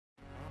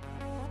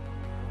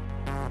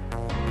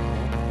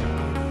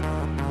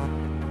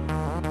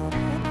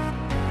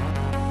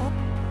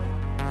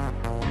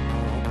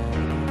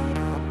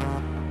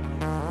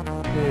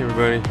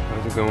everybody,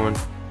 how's it going?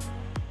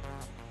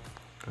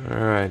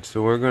 Alright,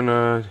 so we're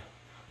gonna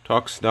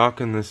talk stock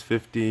in this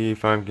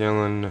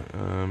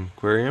 55-gallon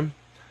aquarium.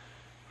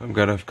 I've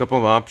got a couple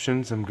of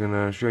options. I'm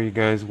gonna show you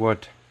guys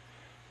what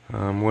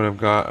I've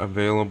got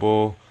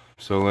available.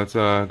 So let's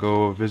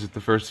go visit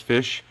the first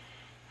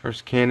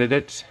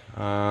candidate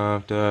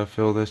to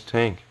fill this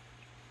tank.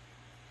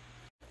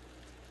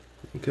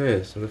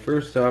 Okay, so the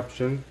first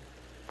option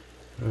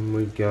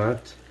we've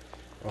got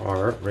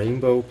are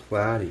rainbow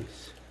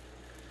Platys.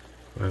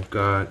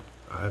 I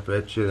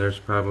bet you there's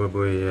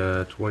probably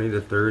 20 to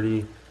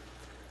 30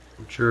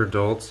 mature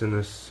adults in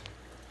this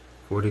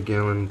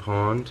 40-gallon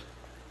pond,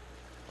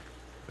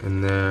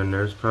 and then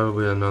there's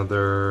probably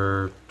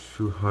another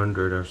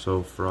 200 or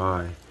so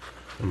fry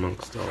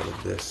amongst all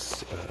of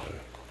this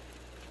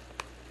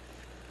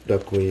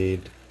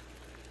duckweed,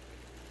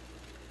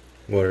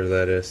 water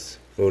lettuce,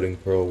 floating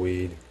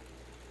pearlweed.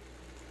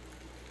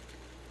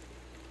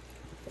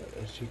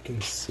 As you can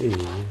see,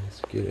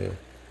 let's get a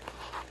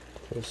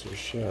closer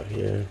shot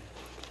here.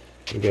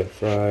 We got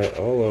fry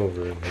all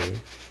over in here.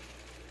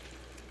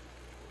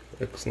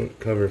 Excellent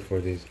cover for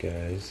these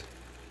guys.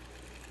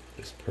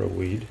 This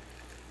pearlweed.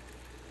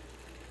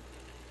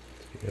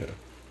 Yeah.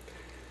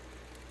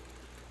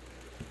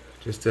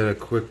 Just at a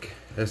quick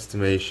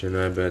estimation,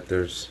 I bet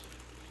there's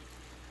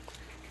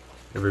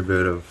every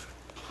bit of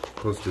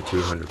close to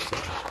 200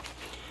 fry.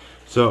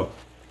 So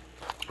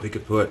we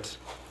could put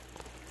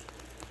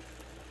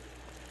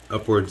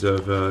upwards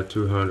of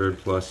 200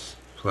 plus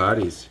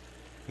Platys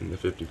in the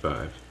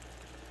 55.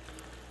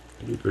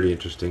 It'd be pretty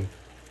interesting.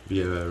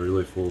 Be a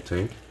really full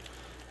tank.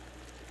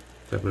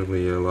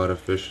 Definitely a lot of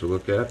fish to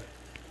look at.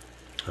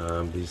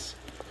 These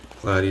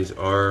Platys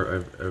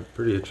are a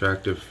pretty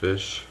attractive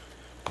fish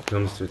when it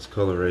comes to its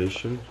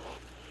coloration.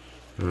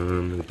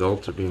 The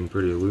adults are being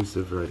pretty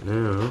elusive right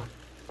now,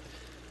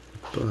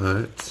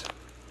 but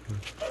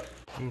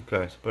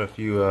okay, so put a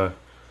few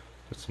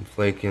put some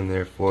flake in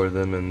there for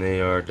them, and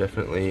they are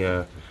definitely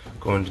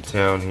going to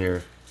town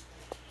here.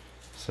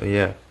 So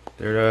yeah,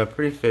 they're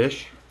pretty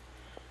fish.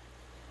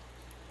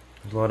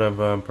 There's a lot of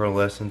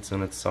pearlescence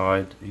on its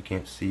side that you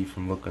can't see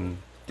from looking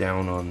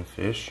down on the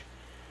fish.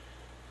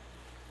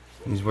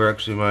 These were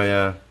actually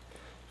my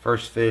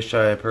first fish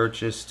I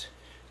purchased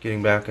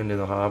getting back into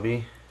the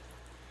hobby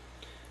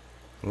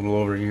a little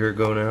over a year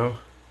ago now.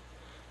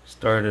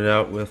 Started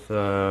out with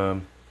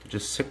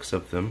just 6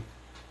 of them,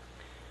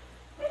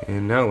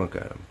 and now look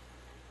at them.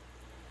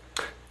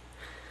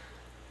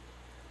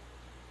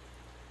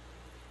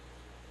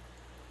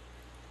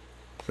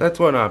 So that's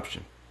one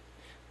option.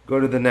 Go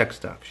to the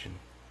next option.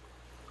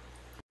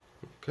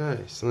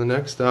 Okay, so the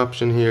next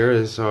option here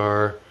is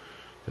my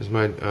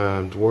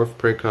Dwarf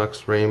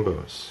Praecox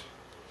Rainbows.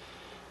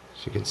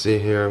 As you can see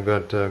here, I've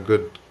got a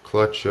good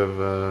clutch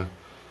of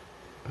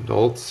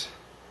adults.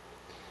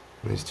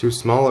 And these 2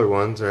 smaller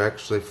ones are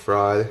actually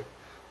fry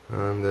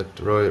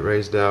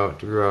that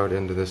grew out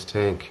into this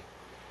tank.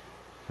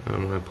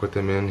 I put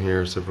them in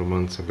here several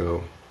months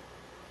ago.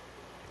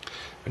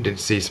 I did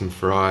see some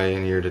fry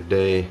in here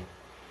today.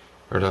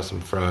 Or not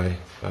some fry,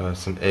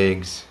 some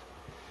eggs.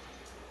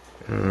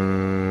 I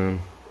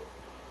don't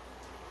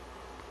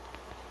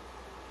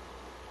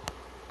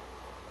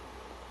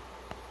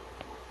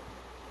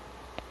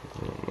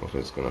know if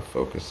it's going to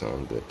focus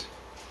on that.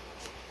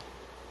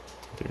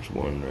 There's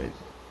one right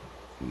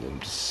in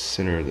the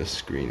center of the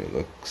screen, it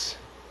looks.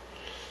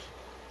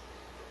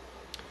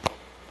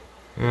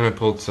 And I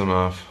pulled some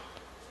off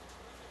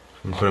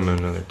and put them in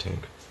another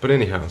tank. But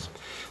anyhow,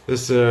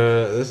 this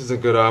is a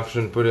good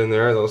option to put in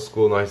there. They'll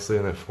school nicely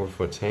in that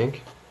 4-foot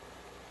tank.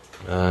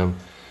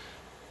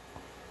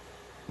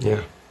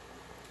 Yeah,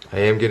 I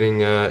am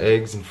getting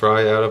eggs and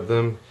fry out of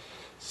them,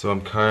 so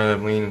I'm kind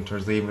of leaning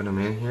towards leaving them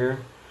in here.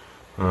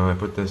 I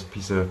put this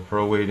piece of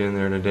pearlweed in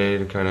there today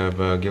to kind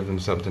of give them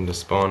something to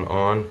spawn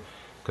on,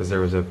 because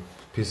there was a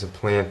piece of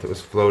plant that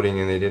was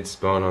floating and they did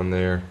spawn on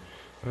there.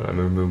 I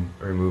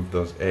removed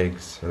those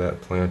eggs of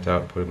that plant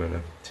out, put them in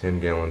a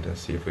 10-gallon to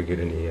see if we get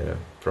any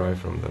fry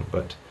from them.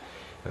 But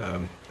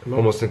I'm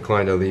almost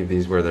inclined to leave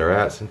these where they're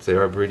at since they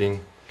are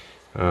breeding.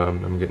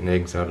 I'm getting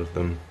eggs out of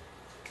them.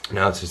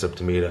 Now it's just up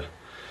to me to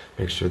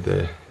make sure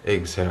the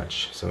eggs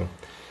hatch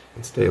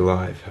and stay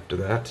alive after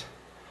that.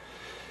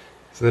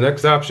 So the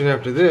next option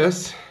after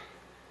this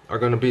are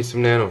going to be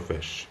some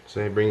nanofish.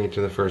 So they bring you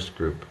to the first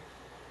group.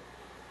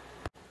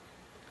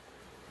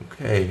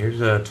 Okay,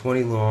 here's a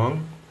 20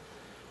 long.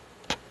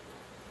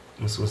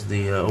 This was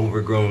the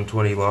overgrown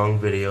 20 long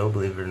video,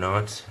 believe it or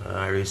not.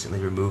 I recently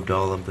removed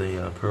all of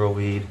the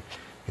pearlweed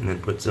and then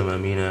put some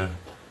Amenia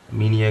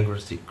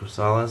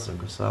grossalis, I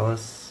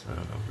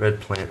don't know,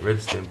 red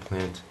stem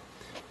plant.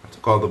 I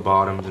took all the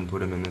bottoms and put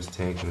them in this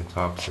tank, and the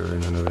tops are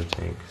in another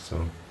tank. So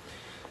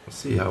we'll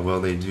see how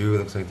well they do. It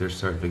looks like they're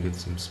starting to get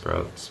some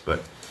sprouts.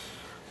 But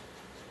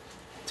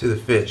to the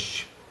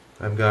fish,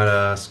 I've got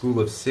a school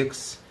of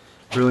 6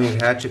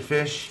 brilliant hatchet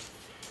fish.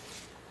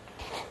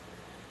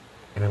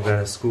 And I've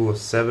got a school of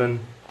 7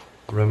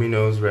 Rummy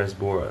Nose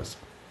Rasboras.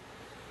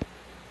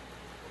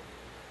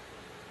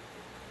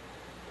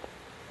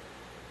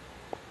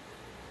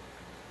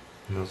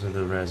 And those are the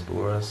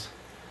Rasboras.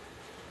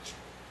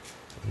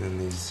 And then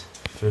these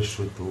fish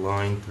with the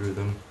line through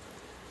them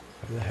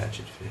are the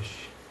hatchet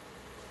fish.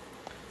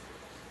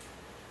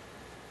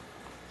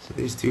 So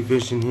these two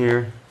fish in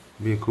here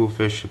would be a cool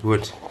fish to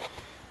put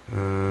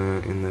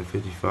in the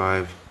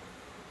 55.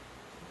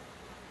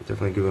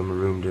 Definitely give them a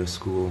room to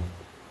school.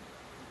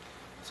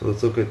 So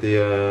let's look at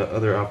the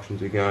other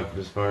options we got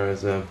as far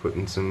as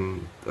putting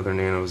some other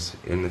nanos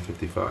in the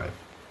 55.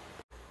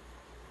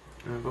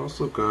 I've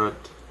also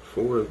got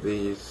 4 of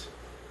these.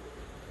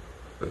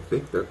 I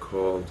think they're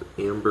called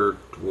Amber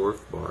Dwarf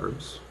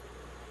Barbs.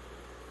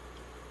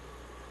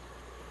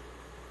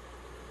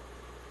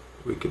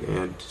 We can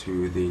add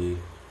to the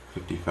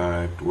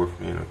 55 Dwarf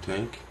Nano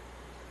Tank.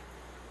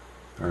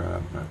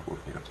 Or not Dwarf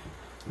Nano Tank.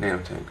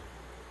 Nano Tank.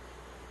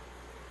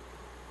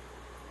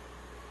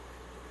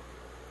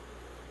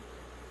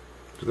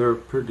 So they're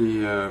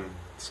pretty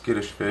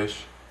skittish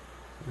fish.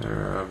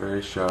 They're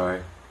very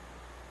shy.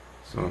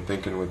 So I'm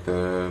thinking with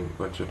a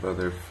bunch of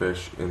other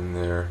fish in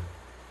there,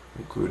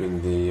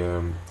 including the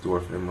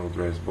Dwarf Emerald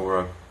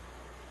Rasbora,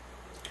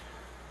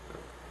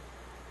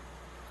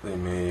 they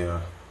may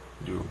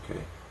do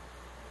okay.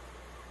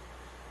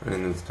 And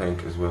in this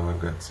tank as well, I've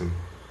got some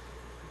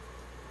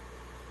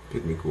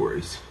pygmy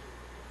quarries.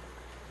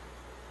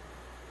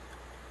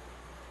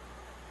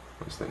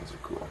 Those things are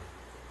cool.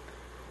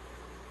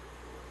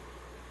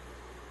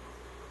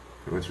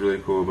 And what's really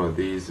cool about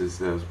these is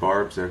those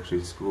barbs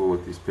actually school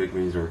with these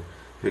pygmies, or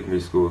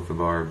pygmies school with the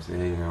barbs. They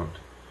hang out,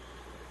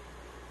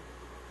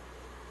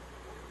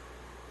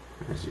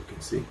 as you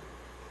can see.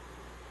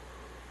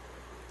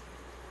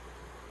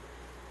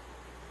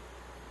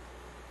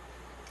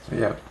 So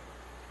yeah,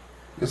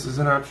 this is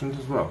an option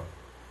as well.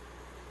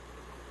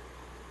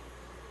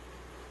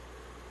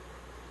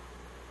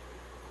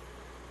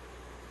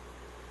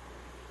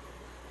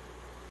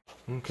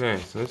 Okay,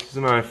 so this is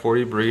my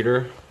 40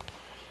 breeder.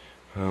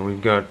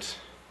 We've got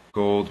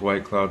gold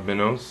white cloud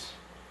minnows.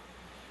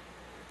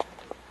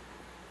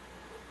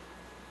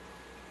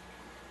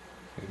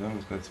 Okay, that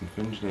one's got some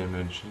finge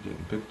damage,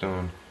 getting picked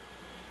on.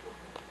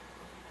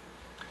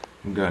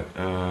 We've got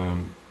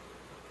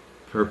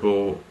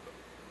purple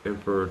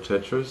Emperor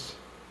Tetras,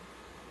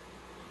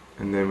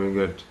 and then we've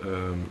got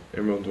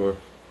Emerald Dwarf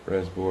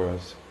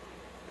Rasboras.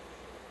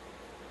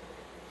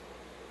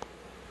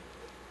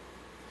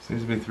 So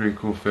these would be 3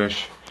 cool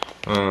fish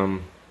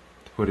to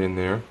put in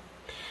there.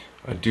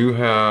 I do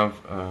have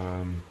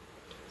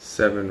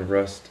 7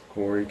 rust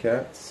quarry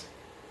cats.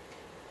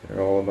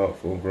 They're all about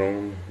full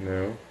grown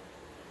now.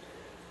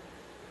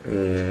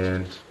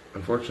 And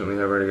unfortunately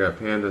I've already got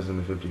pandas in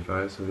the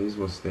 55, so these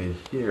will stay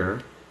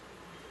here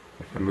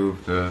if I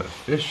move the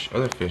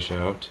other fish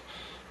out.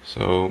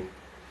 So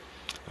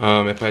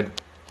if I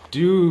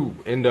do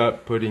end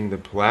up putting the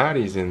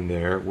Platys in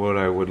there, what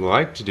I would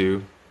like to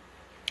do,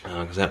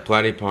 because that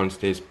Platy pond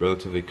stays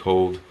relatively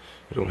cold,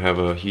 I don't have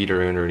a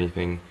heater in or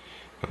anything.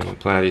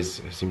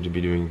 Platys seem to be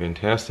doing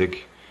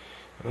fantastic,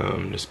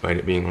 despite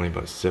it being only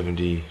about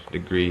 70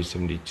 degrees,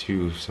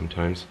 72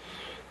 sometimes.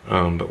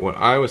 But what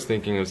I was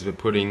thinking is of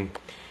putting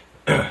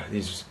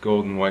these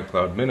golden white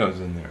cloud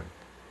minnows in there.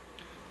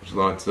 There's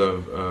lots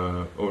of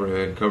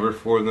overhead cover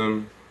for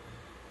them,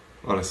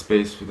 a lot of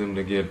space for them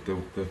to get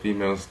the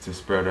females to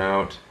spread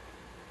out.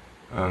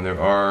 There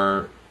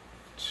are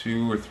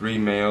 2 or 3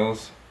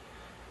 males,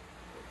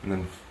 and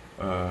then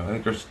I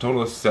think there's a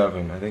total of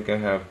 7. I think I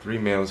have 3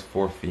 males,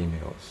 4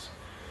 females.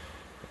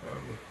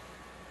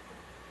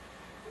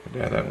 But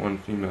yeah, that one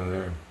female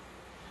there.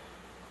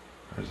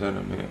 Or is that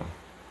a male?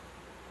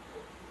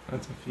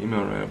 That's a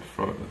female right up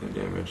front with a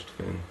damaged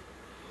fin.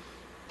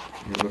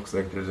 And it looks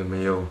like there's a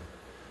male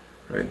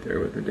right there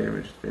with a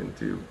damaged fin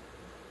too.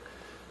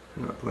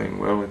 They're not playing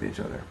well with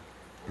each other.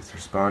 I guess they're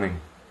spawning.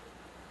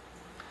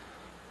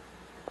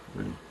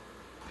 Would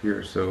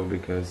appear so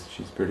because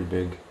she's pretty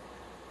big.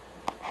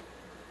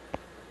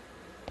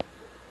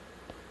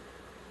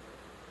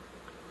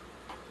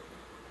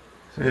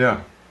 So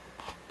yeah,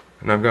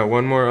 and I've got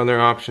one more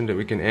other option that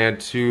we can add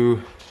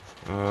to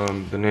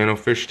the nano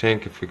fish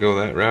tank if we go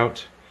that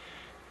route.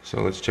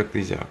 So let's check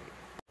these out.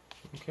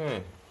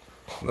 Okay,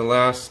 the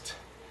last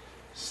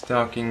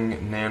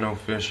stocking nano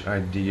fish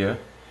idea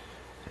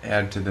to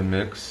add to the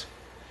mix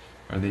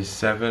are these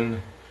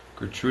 7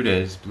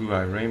 Gertrude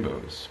blue-eye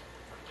rainbows.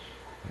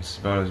 This is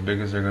about as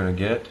big as they're going to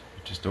get,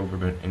 just over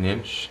an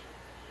inch,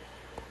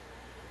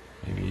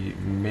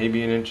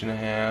 maybe an inch and a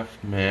half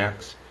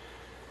max.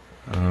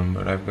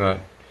 But I've got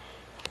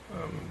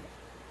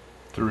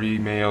 3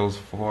 males,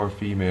 4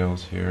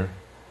 females here.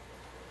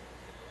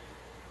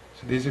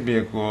 So these would be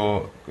a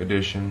cool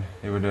addition.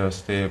 They would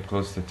stay up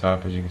close to the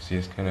top, as you can see.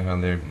 It's kind of how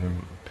their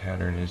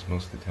pattern is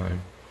most of the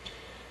time.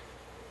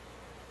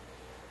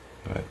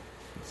 But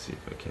let's see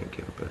if I can't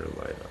get a better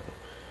light on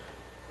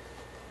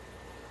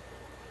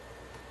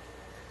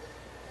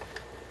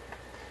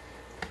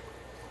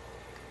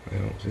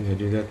it. Well, since I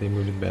do that, they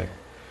moved it back.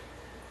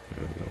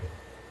 There we go.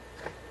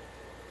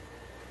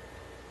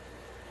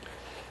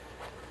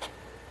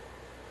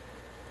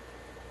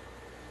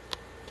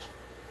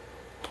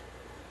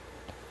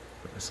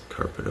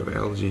 carpet of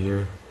algae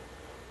here.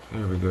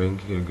 There we go, you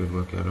can get a good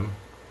look at him.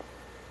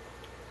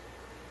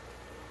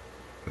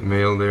 The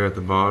male there at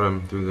the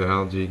bottom, through the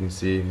algae, you can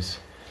see he's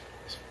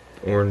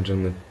orange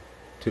on the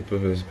tip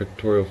of his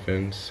pectoral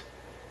fins.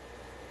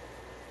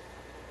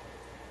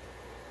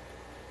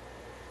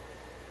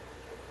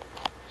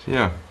 So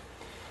yeah,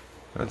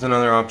 that's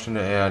another option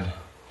to add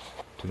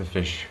to the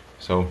fish.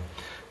 So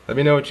let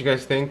me know what you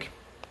guys think.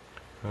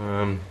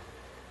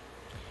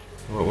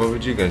 What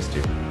would you guys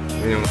do?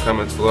 Let me know in the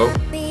comments below.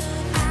 Please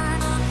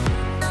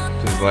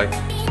like,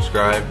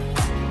 subscribe,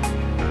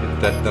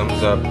 hit that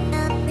thumbs up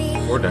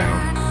or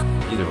down.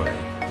 Either way,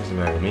 doesn't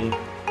matter to me.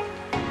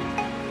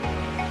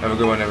 Have a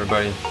good one,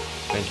 everybody.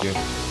 Thank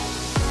you.